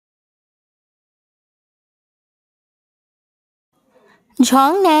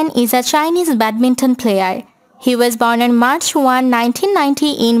Zhang Nan is a Chinese badminton player. He was born on March 1,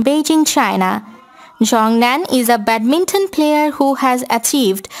 1990 in Beijing, China. Zhang Nan is a badminton player who has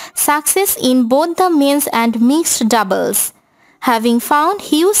achieved success in both the men's and mixed doubles. Having found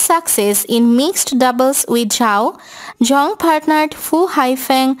huge success in mixed doubles with Zhao, Zhang partnered Fu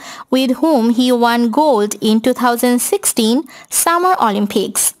Haifeng, with whom he won gold in 2016 Summer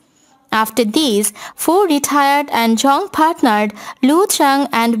Olympics. After this, Fu retired and Zhang partnered Liu Cheng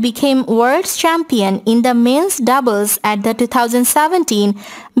and became world champion in the men's doubles at the 2017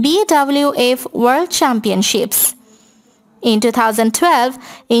 BWF World Championships. In 2012,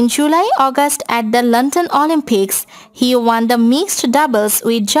 in July-August at the London Olympics, he won the mixed doubles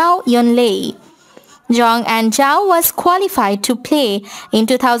with Zhao Yunlei. Zhang and Zhao was qualified to play in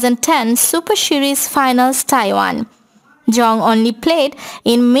 2010 Super Series Finals Taiwan. Zhang only played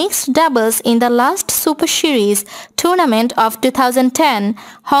in mixed doubles in the last Super Series tournament of 2010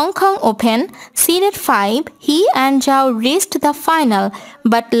 Hong Kong Open, seeded 5. He and Zhao reached the final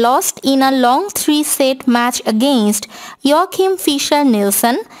but lost in a long 3-set match against Joachim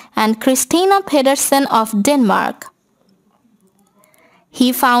Fischer-Nielsen and Christina Pedersen of Denmark.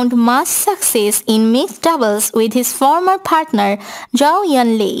 He found much success in mixed doubles with his former partner Zhao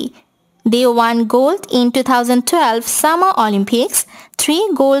Yunlei. They won gold in 2012 Summer Olympics,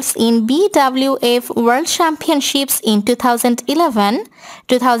 3 golds in BWF World Championships in 2011,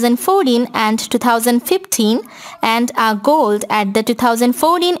 2014 and 2015, and a gold at the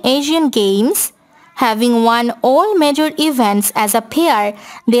 2014 Asian Games. Having won all major events as a pair,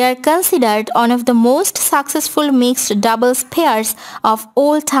 they are considered one of the most successful mixed doubles pairs of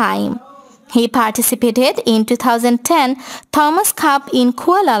all time. He participated in 2010 Thomas Cup in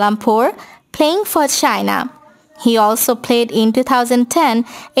Kuala Lumpur, playing for China. He also played in 2010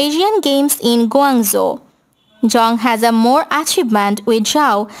 Asian Games in Guangzhou. Zhang has a more achievement with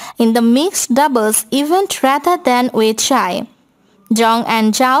Zhao in the mixed doubles event rather than with Chai. Zhang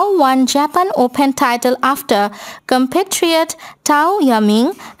and Zhao won Japan Open title after compatriot Tao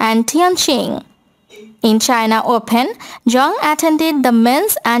Yaming and Tian Cheng. In China Open, Zhang attended the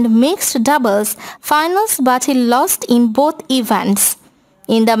men's and mixed doubles finals but he lost in both events.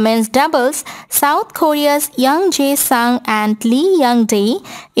 In the men's doubles, South Korea's Yang Jae-sang and Lee Young-dae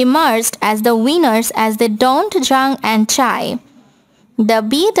emerged as the winners as they donned Zhang and Chai. The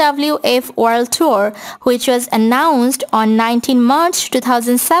BWF World Tour, which was announced on 19 March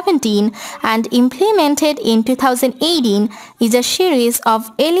 2017 and implemented in 2018, is a series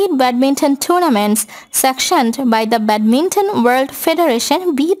of elite badminton tournaments sanctioned by the Badminton World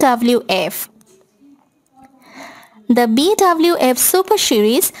Federation (BWF). The BWF Super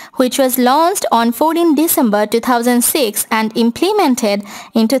Series, which was launched on 14 December 2006 and implemented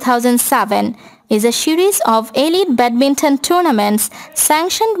in 2007, is a series of elite badminton tournaments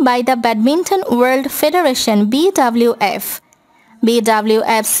sanctioned by the Badminton World Federation (BWF).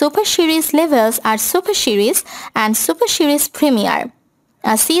 BWF Super Series levels are Super Series and Super Series Premier.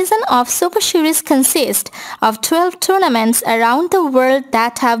 A season of Super Series consists of 12 tournaments around the world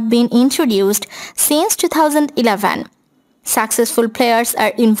that have been introduced since 2011. Successful players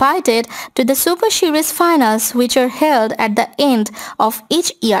are invited to the Super Series finals, which are held at the end of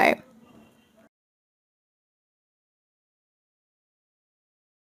each year.